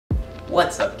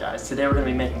What's up, guys? Today we're going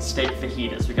to be making steak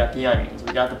fajitas. We got the onions,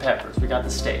 we got the peppers, we got the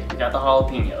steak, we got the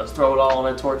jalapenos. Throw it all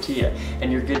on a tortilla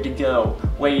and you're good to go.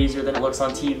 Way easier than it looks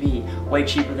on TV, way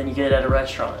cheaper than you get at a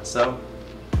restaurant. So,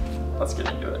 let's get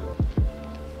into it.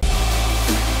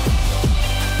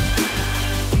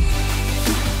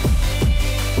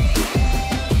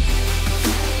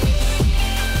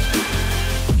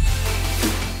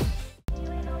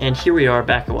 And here we are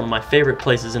back at one of my favorite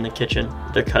places in the kitchen,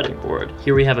 the cutting board.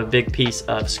 Here we have a big piece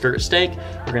of skirt steak.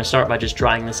 We're gonna start by just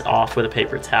drying this off with a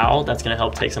paper towel. That's gonna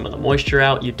help take some of the moisture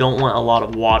out. You don't want a lot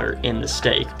of water in the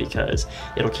steak because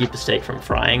it'll keep the steak from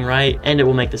frying right, and it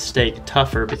will make the steak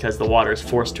tougher because the water is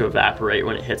forced to evaporate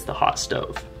when it hits the hot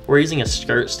stove. We're using a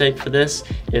skirt steak for this.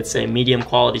 It's a medium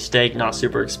quality steak, not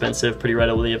super expensive, pretty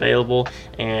readily available,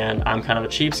 and I'm kind of a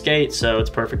cheapskate, so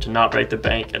it's perfect to not break the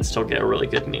bank and still get a really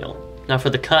good meal. Now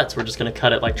for the cuts, we're just gonna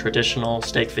cut it like traditional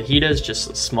steak fajitas,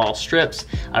 just small strips.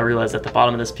 I realized that the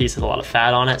bottom of this piece has a lot of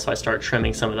fat on it, so I start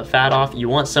trimming some of the fat off. You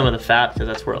want some of the fat because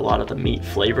that's where a lot of the meat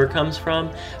flavor comes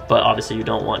from, but obviously you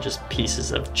don't want just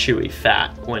pieces of chewy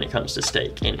fat when it comes to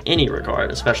steak in any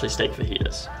regard, especially steak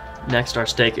fajitas. Next, our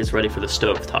steak is ready for the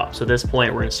stove top. So at this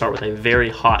point, we're gonna start with a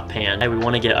very hot pan. We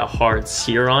wanna get a hard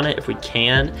sear on it if we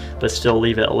can, but still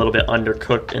leave it a little bit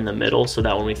undercooked in the middle so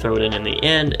that when we throw it in the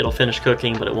end, it'll finish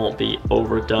cooking, but it won't be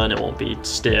overdone, it won't be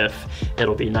stiff.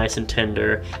 It'll be nice and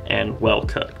tender and well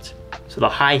cooked. So the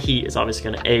high heat is obviously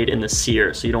gonna aid in the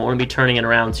sear, so you don't wanna be turning it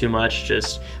around too much.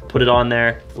 Just put it on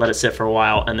there, let it sit for a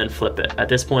while, and then flip it. At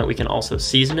this point, we can also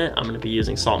season it. I'm gonna be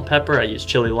using salt and pepper. I use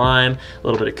chili lime, a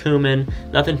little bit of cumin.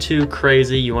 Nothing too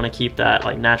crazy. You wanna keep that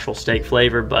like natural steak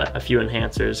flavor, but a few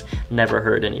enhancers never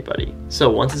hurt anybody. So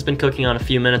once it's been cooking on a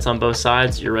few minutes on both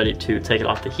sides, you're ready to take it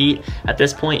off the heat. At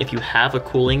this point, if you have a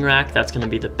cooling rack, that's gonna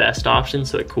be the best option,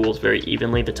 so it cools very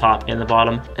evenly, the top and the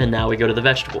bottom. And now we go to the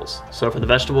vegetables. So for the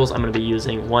vegetables, I'm gonna be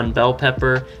using 1 bell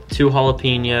pepper, 2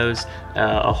 jalapenos,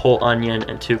 a whole onion,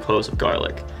 and 2 cloves of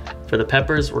garlic. For the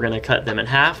peppers, we're gonna cut them in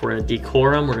half. We're gonna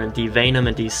decore them, we're gonna devein them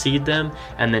and de-seed them,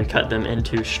 and then cut them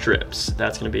into strips.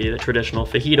 That's gonna be the traditional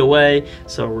fajita way,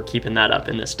 so we're keeping that up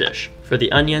in this dish. For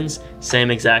the onions,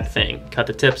 same exact thing. Cut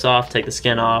the tips off, take the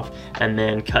skin off, and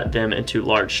then cut them into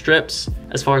large strips.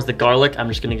 As far as the garlic, I'm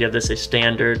just gonna give this a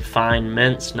standard fine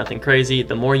mince, nothing crazy.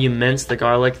 The more you mince the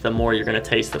garlic, the more you're gonna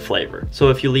taste the flavor. So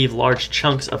if you leave large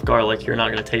chunks of garlic, you're not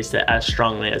gonna taste it as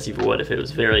strongly as you would if it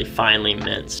was very finely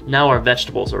minced. Now our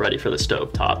vegetables are ready for the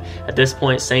stove top. At this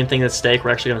point, same thing as steak,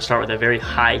 we're actually gonna start with a very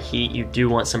high heat. You do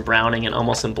want some browning and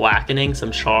almost some blackening,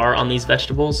 some char on these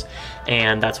vegetables,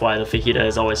 and that's why the fajita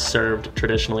is always served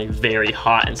traditionally very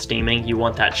hot and steaming. You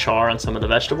want that char on some of the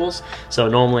vegetables. So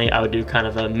normally I would do kind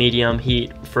of a medium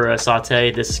heat for a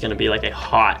saute. This is gonna be like a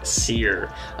hot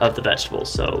sear of the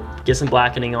vegetables. So get some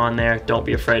blackening on there. Don't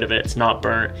be afraid of it. It's not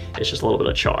burnt. It's just a little bit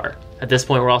of char. At this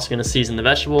point, we're also gonna season the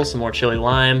vegetables, some more chili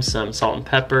lime, some salt and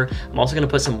pepper. I'm also gonna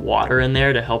put some water in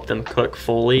there to help them cook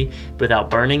fully without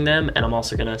burning them. And I'm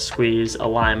also gonna squeeze a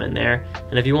lime in there.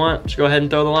 And if you want, just go ahead and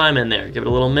throw the lime in there. Give it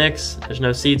a little mix. There's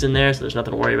no seeds in there, so there's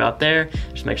nothing to worry about there.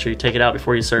 Just make sure you take it out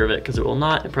before you serve it because it will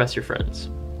not impress your friends.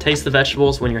 Taste the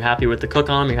vegetables. When you're happy with the cook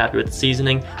on them, you're happy with the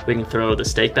seasoning, we can throw the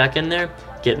steak back in there,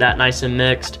 get that nice and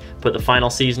mixed, put the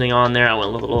final seasoning on there. I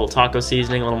went with a little taco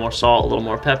seasoning, a little more salt, a little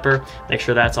more pepper. Make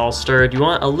sure that's all stirred. You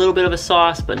want a little bit of a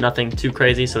sauce, but nothing too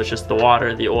crazy, so it's just the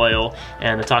water, the oil,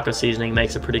 and the taco seasoning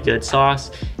makes a pretty good sauce,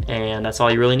 and that's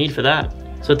all you really need for that.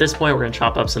 So at this point, we're gonna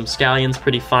chop up some scallions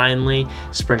pretty finely,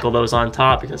 sprinkle those on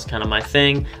top because it's kind of my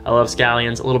thing. I love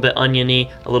scallions, a little bit oniony,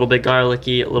 a little bit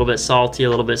garlicky, a little bit salty, a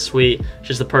little bit sweet.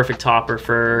 Just the perfect topper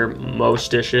for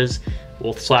most dishes.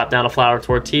 We'll slap down a flour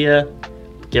tortilla,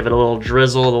 give it a little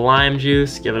drizzle of the lime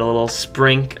juice, give it a little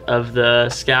sprink of the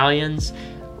scallions,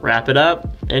 wrap it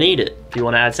up, and eat it. If you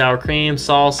want to add sour cream,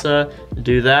 salsa,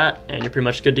 do that, and you're pretty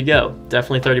much good to go.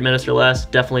 Definitely 30 minutes or less,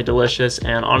 definitely delicious,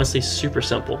 and honestly super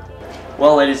simple.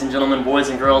 Well, ladies and gentlemen, boys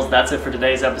and girls, that's it for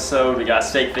today's episode. We got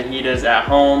steak fajitas at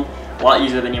home, a lot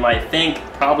easier than you might think,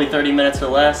 probably 30 minutes or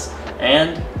less,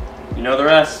 and you know the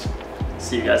rest.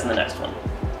 See you guys in the next one.